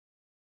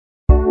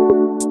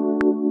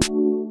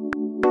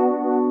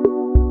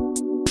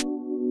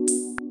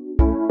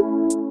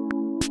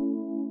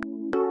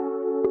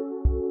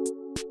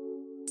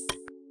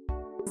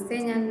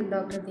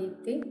Doctor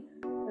Deepthi.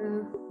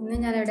 ഇന്ന്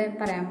ഞാനിവിടെ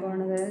പറയാൻ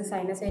പോകുന്നത്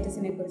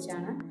സൈനസൈറ്റിസിനെ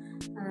കുറിച്ചാണ്.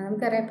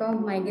 നമുക്കറിയാം, ഇപ്പോൾ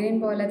മൈഗ്രെയിൻ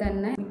പോലെ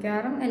തന്നെ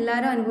മിക്കവാറും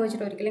എല്ലാവരും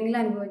ഒരിക്കലെങ്കിലും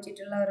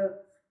അനുഭവിച്ചിട്ടുള്ള ഒരു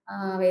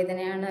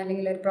വേദനയാണ്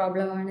അല്ലെങ്കിൽ ഒരു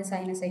പ്രോബ്ലമാണ്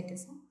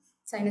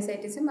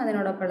സൈനസൈറ്റിസും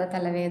അതിനോടൊപ്പമുള്ള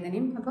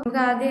തലവേദനയും. അപ്പോൾ നമുക്ക്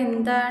ആദ്യം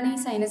എന്താണ് ഈ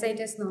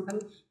സൈനസൈറ്റിസ് നോക്കാം.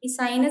 ഈ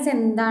സൈനസ്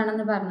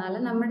എന്താണെന്ന് പറഞ്ഞാൽ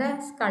നമ്മുടെ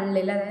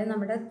സ്കള്ളിൽ, അതായത്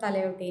നമ്മുടെ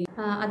തലയൊട്ടിയിൽ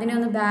അതിനെ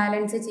ഒന്ന്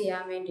ബാലൻസ്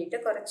ചെയ്യാൻ വേണ്ടിയിട്ട്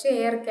കുറച്ച്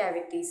എയർ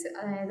ക്യാവിറ്റീസ്,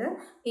 അതായത്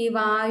ഈ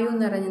വായു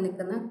നിറഞ്ഞു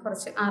നിൽക്കുന്ന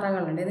കുറച്ച്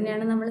അറകളുണ്ട്.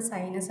 ഇതിനെയാണ് നമ്മൾ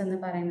സൈനസ് എന്ന്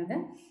പറയുന്നത്.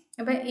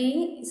 അപ്പോൾ ഈ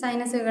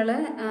സൈനസുകൾ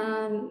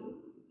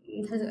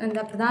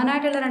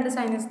പ്രധാനമായിട്ടുള്ള രണ്ട്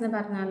സൈനസ് എന്ന്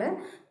പറഞ്ഞാൽ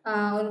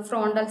ഒരു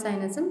ഫ്രോണ്ടൽ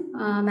സൈനസും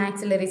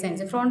മാക്സിലറി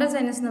സൈനസും. ഫ്രോണ്ടൽ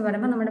സൈനസ് എന്ന്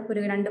പറയുമ്പോൾ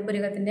നമ്മുടെ രണ്ട്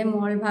പുരുകത്തിൻ്റെ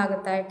മോൾ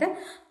ഭാഗത്തായിട്ട്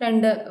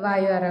രണ്ട്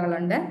വായു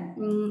അറകളുണ്ട്.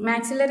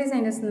 മാക്സിലറി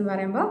സൈനസ് എന്ന്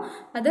പറയുമ്പോൾ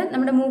അത്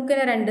നമ്മുടെ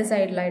മൂക്കിന് രണ്ട്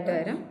സൈഡിലായിട്ട്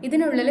വരും.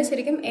 ഇതിനുള്ളിൽ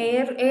ശരിക്കും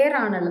എയർ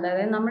ആണുള്ളത്,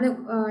 അതായത് നമ്മൾ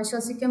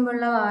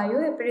ശ്വസിക്കുമ്പോഴുള്ള വായു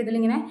എപ്പോഴും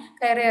ഇതിലിങ്ങനെ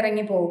കയറി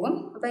ഇറങ്ങി പോകും.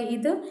 അപ്പോൾ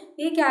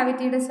ഈ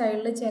ക്യാവിറ്റിയുടെ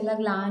സൈഡിൽ ചില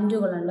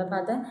ഗ്ലാൻഡുകളുണ്ട്. അപ്പോൾ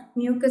അത്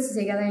മ്യൂക്കസ്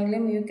ചെയ്യും, അതായത്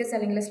മ്യൂക്കസ്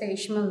അല്ലെങ്കിൽ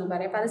ശ്ലേഷ്മം എന്ന്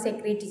പറയും. അപ്പോൾ അത്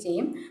സെക്രീറ്റ്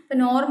ചെയ്യും. അപ്പോൾ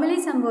നോർമലി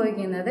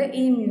സംഭവിക്കുന്നത്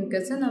ഈ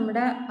മ്യൂക്കസ്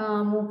നമ്മുടെ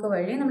മൂക്ക്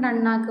വഴി, നമ്മുടെ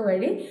അണ്ണാക്ക്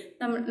വഴി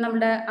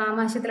നമ്മുടെ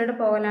ആമാശയത്തിലൂടെ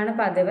പോകലാണ്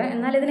പതിവ്.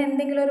 എന്നാൽ ഇതിൽ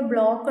എന്തെങ്കിലും ഒരു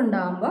ബ്ലോക്ക്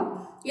ഉണ്ടാകുമ്പോൾ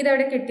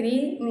ഇതവിടെ ഈ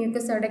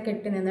മ്യൂക്കസ് അവിടെ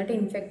കെട്ടി നിന്നിട്ട്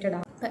ഇൻഫെക്റ്റഡ്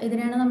ആകും. അപ്പോൾ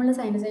ഇതിനാണ് നമ്മൾ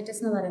സൈനസൈറ്റിസ്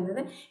എന്ന്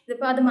പറയുന്നത്.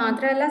 ഇതിപ്പോൾ അത്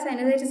മാത്രമല്ല,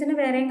 സൈനസൈറ്റിസിന്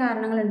വേറെയും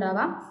കാരണങ്ങൾ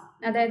ഉണ്ടാവാം.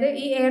 അതായത്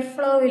ഈ എയർ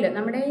ഫ്ലോയിൽ,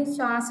 നമ്മുടെ ഈ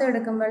ശ്വാസം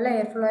എടുക്കുമ്പോഴുള്ള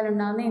എയർ ഫ്ലോയിൽ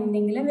ഉണ്ടാകുന്ന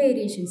എന്തെങ്കിലും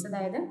വേരിയേഷൻസ്,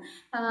 അതായത്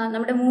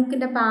നമ്മുടെ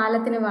മൂക്കിൻ്റെ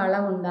പാലത്തിന്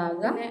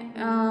വളവുണ്ടാകുക,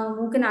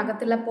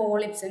 മൂക്കിനകത്തുള്ള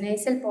പോളിപ്സ്,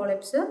 നേസൽ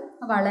പോളിപ്സ്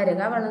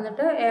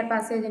വളർന്നിട്ട് എയർ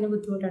പാസേജിന്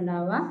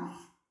ബുദ്ധിമുട്ടുണ്ടാവുക,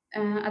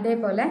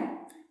 അതേപോലെ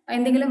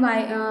എന്തെങ്കിലും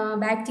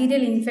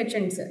ബാക്ടീരിയൽ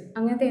ഇൻഫെക്ഷൻസ്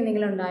അങ്ങനത്തെ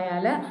എന്തെങ്കിലും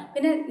ഉണ്ടായാൽ,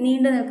 പിന്നെ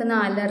നീണ്ടു നിൽക്കുന്ന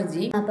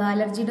അലർജി. അപ്പോൾ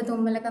അലർജിയുടെ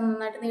തുമ്മലൊക്കെ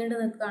നന്നായിട്ട് നീണ്ടു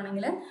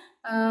നിൽക്കുകയാണെങ്കിൽ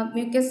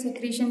മ്യൂക്കസ്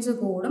സെക്രീഷൻസ്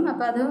കൂടും.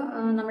 അപ്പോൾ അത്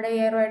നമ്മുടെ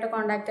എയറുമായിട്ട്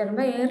കോണ്ടാക്ട്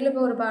ചെയ്യുമ്പോൾ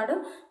എയറിലിപ്പോൾ ഒരുപാട്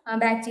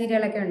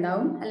ബാക്ടീരിയകളൊക്കെ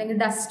ഉണ്ടാവും, അല്ലെങ്കിൽ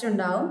ഡസ്റ്റ്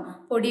ഉണ്ടാവും,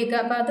 പൊടിയൊക്കെ.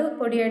 അപ്പോൾ അത്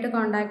പൊടിയായിട്ട്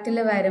കോണ്ടാക്റ്റിൽ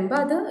വരുമ്പോൾ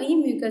അത് ഈ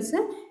മ്യൂക്കസ്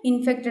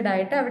ഇൻഫെക്റ്റഡ്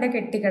ആയിട്ട് അവിടെ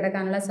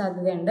കെട്ടിക്കിടക്കാനുള്ള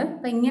സാധ്യതയുണ്ട്.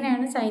 അപ്പോൾ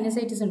ഇങ്ങനെയാണ്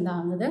സൈനസൈറ്റിസ്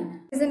ഉണ്ടാകുന്നത്.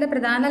 ഇതിൻ്റെ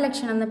പ്രധാന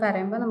ലക്ഷണം എന്ന്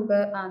പറയുമ്പോൾ നമുക്ക്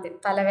ആദ്യം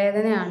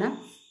തലവേദനയാണ്.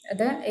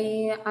 അത്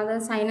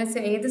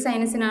ഏത്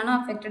സൈനസിനാണോ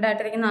അഫക്റ്റഡ്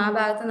ആയിട്ടിരിക്കുന്ന ആ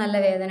ഭാഗത്ത് നല്ല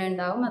വേദന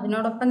ഉണ്ടാവും.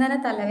 അതിനോടൊപ്പം തന്നെ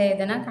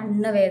തലവേദന,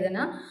 കണ്ണുവേദന,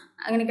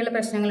 അങ്ങനെയൊക്കെയുള്ള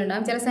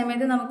പ്രശ്നങ്ങളുണ്ടാകും. ചില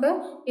സമയത്ത് നമുക്ക്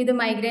ഇത്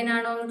മൈഗ്രെയിൻ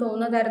ആണോ എന്ന്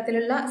തോന്നുന്ന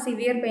തരത്തിലുള്ള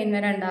സിവിയർ പെയിൻ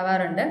വരെ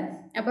ഉണ്ടാവാറുണ്ട്.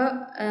 അപ്പോൾ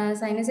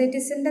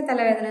സൈനസൈറ്റിസിൻ്റെ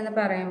തലവേദന എന്ന്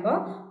പറയുമ്പോൾ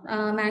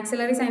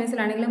മാക്സിലറി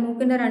സൈനസിലാണെങ്കിൽ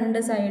മൂക്കിൻ്റെ രണ്ട്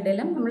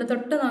സൈഡിലും നമ്മൾ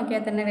തൊട്ട്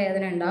നോക്കിയാൽ തന്നെ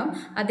വേദന ഉണ്ടാവും.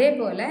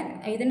 അതേപോലെ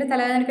ഇതിൻ്റെ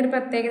തലവേദനയ്ക്കൊരു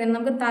പ്രത്യേകത,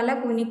 നമുക്ക് തല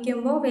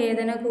കുനിക്കുമ്പോൾ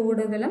വേദന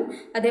കൂടുതലും,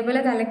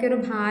 അതേപോലെ തലയ്ക്കൊരു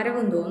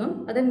ഭാരവും തോന്നും.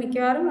 അത്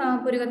മിക്കവാറും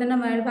പുരുകത്തിൻ്റെ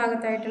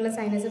മേൽഭാഗത്തായിട്ടുള്ള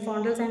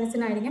ഫ്രോണ്ടൽ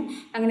സൈനസിനായിരിക്കും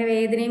അങ്ങനെ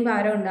വേദനയും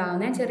ഭാരവും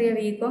ഉണ്ടാകുന്നത്. ചെറിയ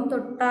വീക്കവും,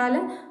 തൊട്ടാൽ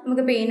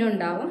നമുക്ക് പെയിനും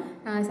ഉണ്ടാവും.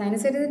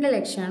 സൈനസൈറ്റിസിൻ്റെ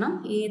ലക്ഷണം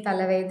ഈ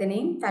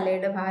തലവേദനയും,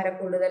 തലയുടെ ഭാരം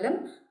കൂടുതലും,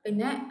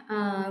 പിന്നെ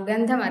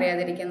ഗന്ധം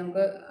അറിയാതിരിക്കുക. നമുക്ക്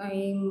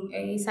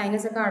ഈ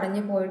സൈനസൊക്കെ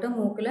അടഞ്ഞു പോയിട്ട്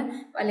മൂക്കിൽ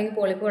അല്ലെങ്കിൽ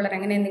പൊളിപ്പ് വളരാൻ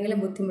അങ്ങനെ എന്തെങ്കിലും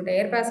ബുദ്ധിമുട്ട്,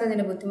 എയർ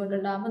പാസേജിൻ്റെ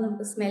ബുദ്ധിമുട്ടുണ്ടാകുമ്പോൾ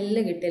നമുക്ക്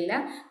സ്മെല്ല് കിട്ടില്ല,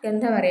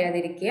 ഗന്ധം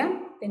അറിയാതിരിക്കുക.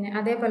 പിന്നെ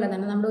അതേപോലെ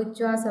തന്നെ നമ്മുടെ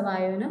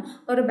ഉച്ഛ്വാസവായുവിന്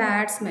ഒരു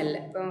ബാഡ് സ്മെല്ല്,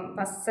 ഇപ്പം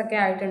പസ്സൊക്കെ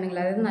ആയിട്ടുണ്ടെങ്കിൽ,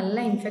 അതായത് നല്ല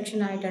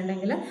ഇൻഫെക്ഷൻ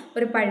ആയിട്ടുണ്ടെങ്കിൽ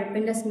ഒരു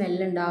പഴുപ്പിൻ്റെ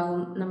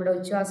സ്മെല്ലുണ്ടാവും നമ്മുടെ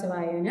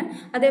ഉച്ഛ്വാസവായുവിന്.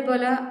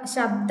 അതേപോലെ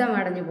ശബ്ദം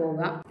അടഞ്ഞു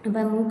പോവുക,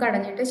 അപ്പം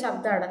മൂക്കടഞ്ഞിട്ട്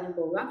ശബ്ദം അടഞ്ഞു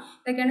പോവുക.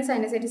 ഇതൊക്കെയാണ്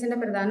സൈനസൈറ്റിസിൻ്റെ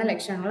പ്രധാന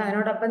ലക്ഷണങ്ങൾ.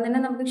 അതിനോടൊപ്പം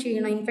തന്നെ നമുക്ക്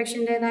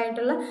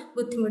ഇൻഫെക്ഷൻ്റേതായിട്ടുള്ള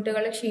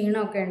ബുദ്ധിമുട്ടുകൾ,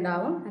 ക്ഷീണമൊക്കെ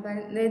ഉണ്ടാവും. അപ്പം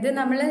ഇത്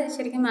നമ്മൾ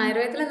ശരിക്കും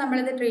ആയുർവേദത്തിൽ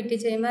നമ്മളിത് ട്രീറ്റ്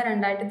ചെയ്യുമ്പോൾ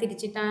രണ്ടായിട്ട്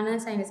തിരിച്ചിട്ടാണ്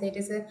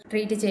സൈനസൈറ്റിസ്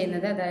ട്രീറ്റ്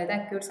ചെയ്യുന്നത്. അതായത്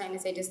അക്യൂട്ട്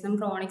സൈനസൈറ്റിസ് എന്നും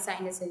ക്രോണിക്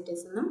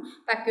സൈനസൈറ്റിസ് എന്നും.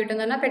 അക്യൂട്ട്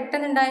എന്ന് പറഞ്ഞാൽ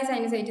പെട്ടെന്നുണ്ടായ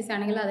സൈനസൈറ്റിസ്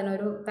ആണെങ്കിൽ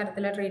അതിനൊരു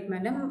തരത്തിലുള്ള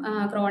ട്രീറ്റ്മെൻറ്റും,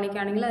 ക്രോണിക്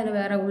ആണെങ്കിൽ അതിന്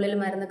വേറെ ഉള്ളിൽ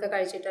മരുന്നൊക്കെ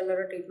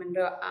കഴിച്ചിട്ടുള്ളൊരു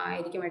ട്രീറ്റ്മെൻറ്റ്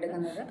ആയിരിക്കും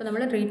എടുക്കുന്നത്. അപ്പോൾ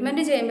നമ്മൾ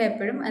ട്രീറ്റ്മെൻറ്റ് ചെയ്യുമ്പോൾ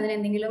എപ്പോഴും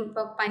അതിനെന്തെങ്കിലും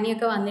ഇപ്പോൾ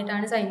പനിയൊക്കെ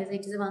വന്നിട്ടാണ്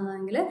സൈനസൈറ്റിസ്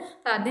വന്നതെങ്കിൽ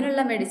അപ്പോൾ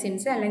അതിനുള്ള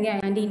മെഡിസിൻസ് അല്ലെങ്കിൽ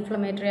ആൻറ്റി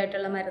ഇൻഫ്ലമേറ്ററി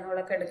ആയിട്ടുള്ള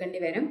മരുന്നുകളൊക്കെ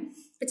എടുക്കേണ്ടി വരും.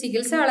 ഇപ്പോൾ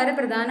ചികിത്സ വളരെ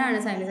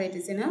പ്രധാനമാണ്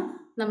സൈനസൈറ്റിസിന്.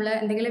 നമ്മൾ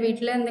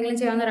വീട്ടിൽ എന്തെങ്കിലും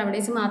ചെയ്യാവുന്ന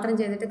റെമഡീസ് മാത്രം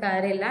ചെയ്തിട്ട്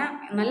കാര്യമില്ല.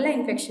 നല്ല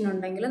ഇൻഫെക്ഷൻ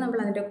ഉണ്ടെങ്കിൽ നമ്മൾ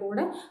അതിൻ്റെ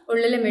കൂടെ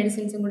ഉള്ളിലെ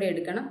മെഡിസിൻസും കൂടി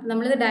എടുക്കണം.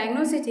 നമ്മളിത്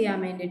ഡയഗ്നോസ് ചെയ്യാൻ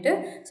വേണ്ടിയിട്ട്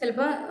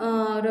ചിലപ്പോൾ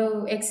ഒരു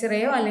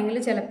എക്സ്റേയോ അല്ലെങ്കിൽ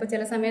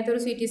ചില സമയത്ത്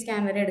ഒരു CT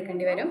സ്കാൻ വരെ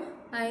എടുക്കേണ്ടി വരും.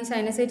 ഈ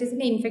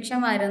സൈനസൈറ്റിസിൻ്റെ ഇൻഫെക്ഷൻ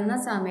വരുന്ന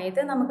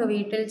സമയത്ത് നമുക്ക്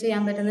വീട്ടിൽ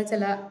ചെയ്യാൻ പറ്റുന്ന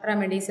ചില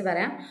റെമഡീസ്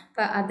പറയാം.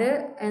 അപ്പോൾ അത്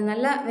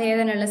നല്ല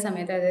വേദനയുള്ള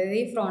സമയത്ത്, അതായത്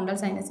ഈ ഫ്രോണ്ടൽ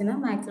സൈനസിനും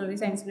മാക്സിലറി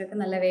സൈനസിനൊക്കെ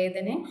നല്ല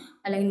വേദനയും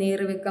അല്ലെങ്കിൽ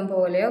നീർവീക്കം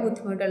പോലെയോ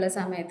ബുദ്ധിമുട്ടുള്ള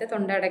സമയത്ത്,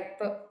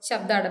 തൊണ്ടടപ്പ്,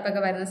 ശബ്ദ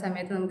അടപ്പൊക്കെ വരുന്ന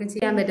സമയത്ത് നമുക്ക്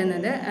ചെയ്യാൻ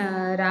പറ്റുന്നത്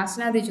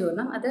രാശനാദി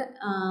ചൂർണം. അത്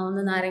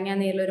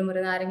ഒരു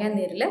മുറി നാരങ്ങാ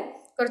നീരിൽ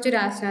കുറച്ച്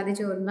രാശനാദി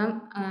ചൂർണം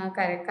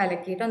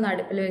കലക്കിയിട്ട് ഒന്ന്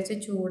അടുപ്പിൽ വെച്ച്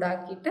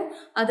ചൂടാക്കിയിട്ട്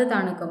അത്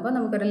തണുക്കുമ്പോൾ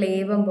നമുക്കൊരു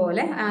ലേപം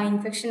പോലെ ആ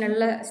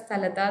ഇൻഫെക്ഷനുള്ള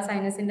സ്ഥലത്ത്, ആ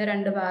സൈനസിൻ്റെ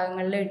രണ്ട്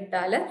ഭാഗങ്ങളിൽ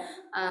ഇട്ടാൽ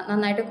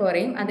നന്നായിട്ട്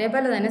കുറയും.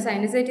 അതേപോലെ തന്നെ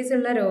സൈനസൈറ്റിസ്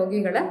ഉള്ള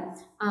രോഗികൾ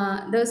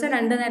ദിവസം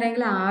 2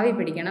 നേരമെങ്കിലും ആവി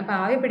പിടിക്കണം. അപ്പോൾ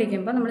ആവി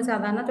പിടിക്കുമ്പോൾ നമ്മൾ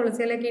സാധാരണ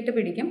തുളസിയിലൊക്കെ ഇട്ട്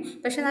പിടിക്കും.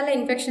 പക്ഷേ നല്ല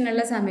ഇൻഫെക്ഷൻ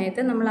ഉള്ള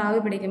സമയത്ത് നമ്മൾ ആവി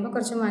പിടിക്കുമ്പോൾ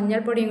കുറച്ച്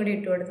മഞ്ഞൾപ്പൊടിയും കൂടി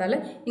ഇട്ട് കൊടുത്താൽ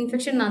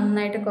ഇൻഫെക്ഷൻ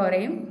നന്നായിട്ട്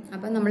കുറയും.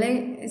 അപ്പം നമ്മൾ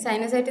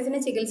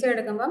സൈനസൈറ്റിസിന് ചികിത്സ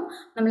എടുക്കുമ്പം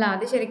നമ്മൾ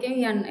ആദ്യം ശരിക്കും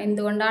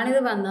എന്തുകൊണ്ടാണ്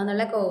ഇത്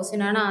വന്നതെന്നുള്ള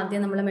കോസിനാണ്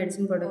ആദ്യം നമ്മൾ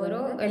മെഡിസിൻ കൊടുക്കുക.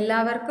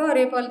 എല്ലാവർക്കും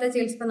ഒരേപോലത്തെ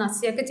ചികിത്സ ഇപ്പോൾ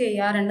നസ്യമൊക്കെ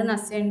ചെയ്യാറുണ്ട്,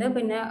 നസ്യമുണ്ട്,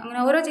 പിന്നെ അങ്ങനെ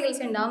ഓരോ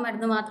ചികിത്സ ഉണ്ടാവും.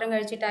 മരുന്ന് മാത്രം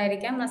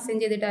കഴിച്ചിട്ടായിരിക്കാം, നസ്യം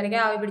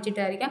ചെയ്തിട്ടായിരിക്കാം, ആവി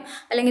പിടിച്ചിട്ടായിരിക്കാം,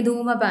 അല്ലെങ്കിൽ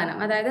ധൂമപാനം,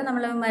 അതായത്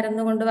നമ്മൾ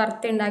മരുന്ന് കൊണ്ട്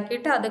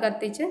വറുത്തുണ്ടാക്കിയിട്ട് അത്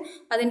കത്തിച്ച്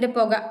അതിൻ്റെ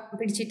പുക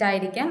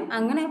പിടിച്ചിട്ടായിരിക്കാം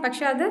അങ്ങനെ.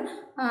 പക്ഷെ അത്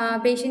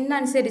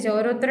പേഷ്യൻറ്റിനനുസരിച്ച്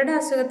ഓരോരുത്തരുടെ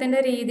അസുഖത്തിൻ്റെ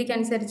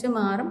രീതിക്കനുസരിച്ച്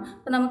മാറും.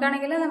 അപ്പോൾ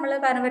നമുക്കാണെങ്കിൽ നമ്മൾ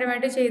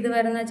പാരമ്പര്യമായിട്ട് ചെയ്തു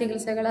വരുന്ന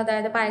ചികിത്സകൾ,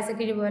 അതായത്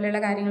പായസക്കിഴി പോലെയുള്ള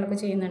കാര്യങ്ങളൊക്കെ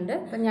ചെയ്യുന്നുണ്ട്.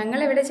 അപ്പം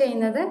ഞങ്ങളിവിടെ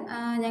ചെയ്യുന്നത്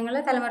ഞങ്ങൾ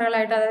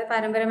തലമുറകളായിട്ട്, അതായത്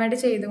പാരമ്പര്യമായിട്ട്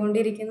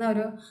ചെയ്തുകൊണ്ടിരിക്കുന്ന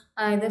ഒരു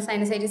ഇത്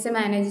സൈനസൈറ്റിസ്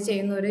മാനേജ്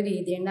ചെയ്യുന്ന ഒരു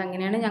രീതിയുണ്ട്.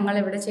 അങ്ങനെയാണ്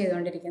ഞങ്ങളിവിടെ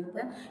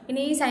ചെയ്തുകൊണ്ടിരിക്കുന്നത്.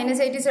 ഇനി ഈ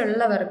സൈനസൈറ്റിസ്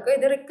ഉള്ളവർക്ക്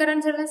ഇത്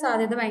റിക്കറൻസ് ഉള്ള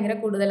സാധ്യത ഭയങ്കര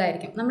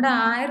കൂടുതലായിരിക്കും. നമ്മുടെ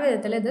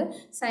ആയുർവേദത്തിൽ ഇത്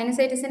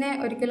സൈനസൈറ്റിസിനെ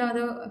ഒരിക്കലും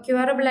അത്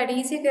ക്യൂറബിളായിട്ട്,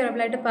 ഈസി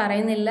ക്യൂറബിളായിട്ട്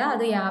പറയുന്നില്ല.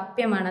 അത്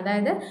വ്യാപ്യമാണ്.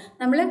 അതായത്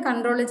നമ്മൾ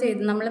കൺട്രോൾ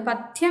ചെയ്ത് നമ്മൾ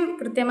പഥ്യം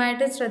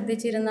കൃത്യമായിട്ട്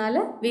ശ്രദ്ധിച്ചിരുന്നാൽ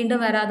വീണ്ടും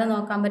വരാതെ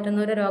നോക്കാൻ പറ്റുന്ന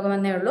ഒരു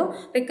രോഗമെന്നേ ഉള്ളൂ.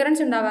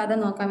 റിക്കറൻസ് ഉണ്ടാവാതെ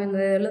നോക്കാൻ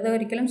പറ്റുന്നതേ ഉള്ളൂ. ഇത്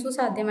ഒരിക്കലും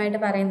സുസാധ്യമായിട്ട്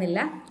പറയുന്നില്ല.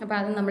 അപ്പോൾ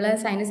അത് നമ്മൾ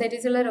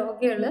സൈനസൈറ്റിസ് ഉള്ള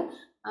രോഗികൾ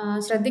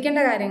ശ്രദ്ധിക്കേണ്ട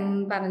കാര്യം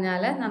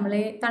പറഞ്ഞാൽ, നമ്മൾ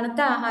ഈ തണുത്ത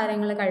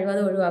ആഹാരങ്ങൾ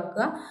കഴിവതും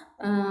ഒഴിവാക്കുക.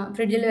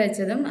 ഫ്രിഡ്ജിൽ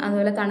വെച്ചതും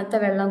അതുപോലെ തണുത്ത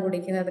വെള്ളം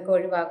കുടിക്കുന്നതൊക്കെ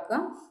ഒഴിവാക്കുക.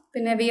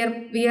 പിന്നെ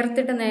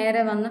വിയർത്തിട്ട്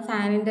നേരെ വന്ന്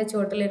ഫാനിൻ്റെ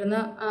ചുവട്ടിലിരുന്ന്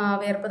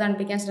വിയർപ്പ്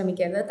തണുപ്പിക്കാൻ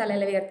ശ്രമിക്കരുത്.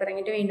 തലയിൽ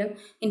വിയർപ്പിറങ്ങിയിട്ട് വീണ്ടും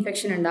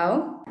ഇൻഫെക്ഷൻ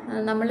ഉണ്ടാവും.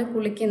 നമ്മൾ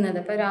കുളിക്കുന്നത്,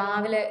 ഇപ്പോൾ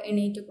രാവിലെ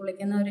എണീറ്റ്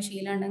കുളിക്കുന്ന ഒരു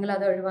ശീലം ഉണ്ടെങ്കിൽ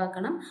അത്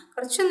ഒഴിവാക്കണം.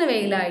 കുറച്ചൊന്ന്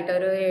വെയിലായിട്ട്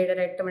ഒരു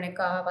 7-8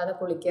 മണിയൊക്കെ ആവാതെ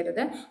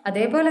കുളിക്കരുത്.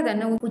 അതേപോലെ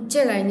തന്നെ ഉച്ച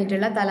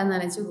കഴിഞ്ഞിട്ടുള്ള തല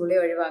നനച്ച് കുളി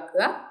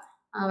ഒഴിവാക്കുക.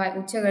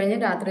 ഉച്ച കഴിഞ്ഞ്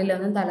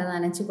രാത്രിയിലൊന്നും തല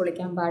നനച്ച്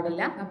കുളിക്കാൻ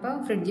പാടില്ല. അപ്പോൾ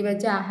ഫ്രിഡ്ജിൽ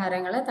വെച്ച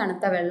ആഹാരങ്ങൾ,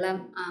 തണുത്ത വെള്ളം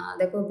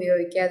അതൊക്കെ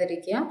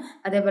ഉപയോഗിക്കാതിരിക്കുക.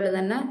 അതേപോലെ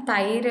തന്നെ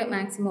തൈര്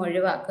മാക്സിമം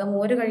ഒഴിവാക്കുക.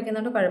 മോര്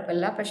കഴിക്കുന്നതുകൊണ്ട്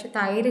കുഴപ്പമില്ല, പക്ഷെ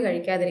തൈര്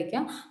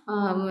കഴിക്കാതിരിക്കുക.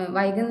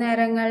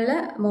 വൈകുന്നേരങ്ങളിൽ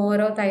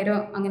മോരോ തൈരോ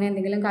അങ്ങനെ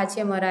എന്തെങ്കിലും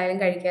കാച്ചിയ മോരായാലും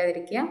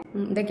കഴിക്കാതിരിക്കുക.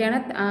 ഇതൊക്കെയാണ്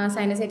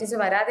സൈനസൈറ്റിസ്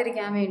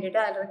വരാതിരിക്കാൻ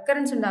വേണ്ടിയിട്ട്,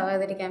 റിക്കറൻസ്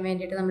ഉണ്ടാവാതിരിക്കാൻ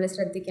വേണ്ടിയിട്ട് നമ്മൾ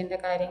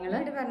ശ്രദ്ധിക്കേണ്ട കാര്യങ്ങൾ.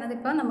 ഇത് പറഞ്ഞത്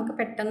ഇപ്പോൾ നമുക്ക്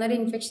പെട്ടെന്നൊരു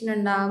ഇൻഫെക്ഷൻ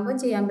ഉണ്ടാകുമ്പോൾ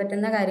ചെയ്യാൻ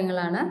പറ്റുന്ന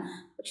കാര്യങ്ങളാണ്.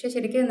 പക്ഷെ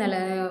ശരിക്കും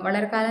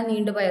വളരെ കാലം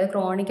നീണ്ടുപോയി, അത്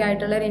ക്രോണിക്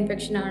ആയിട്ടുള്ളൊരു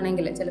ഇൻഫെക്ഷൻ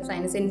ആണെങ്കിൽ, ചില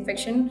സൈനസ്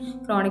ഇൻഫെക്ഷൻ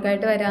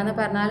ക്രോണിക്കായിട്ട് വരാമെന്ന്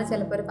പറഞ്ഞാൽ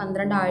ചിലപ്പോൾ ഒരു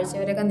 12 ആഴ്ച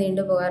വരെയൊക്കെ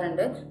നീണ്ടു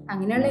പോകാറുണ്ട്.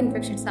 അങ്ങനെയുള്ള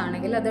ഇൻഫെക്ഷൻസ്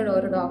ആണെങ്കിൽ അത്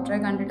ഒരു ഡോക്ടറെ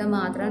കണ്ടിട്ട്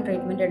മാത്രം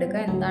ട്രീറ്റ്മെൻറ്റ്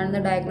എടുക്കുക.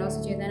 എന്താണെന്ന് ഡയഗ്നോസ്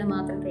ചെയ്തതിന്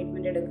മാത്രം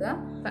ട്രീറ്റ്മെൻറ്റ് എടുക്കുക.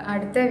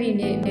 അടുത്ത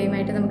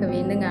വീഡിയോയുമായിട്ട് നമുക്ക്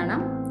വീണ്ടും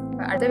കാണാം.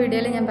 അടുത്ത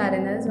വീഡിയോയിൽ ഞാൻ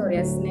പറയുന്നത്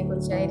സോറിയാസിസിനെ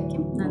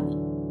കുറിച്ചായിരിക്കും. നന്ദി.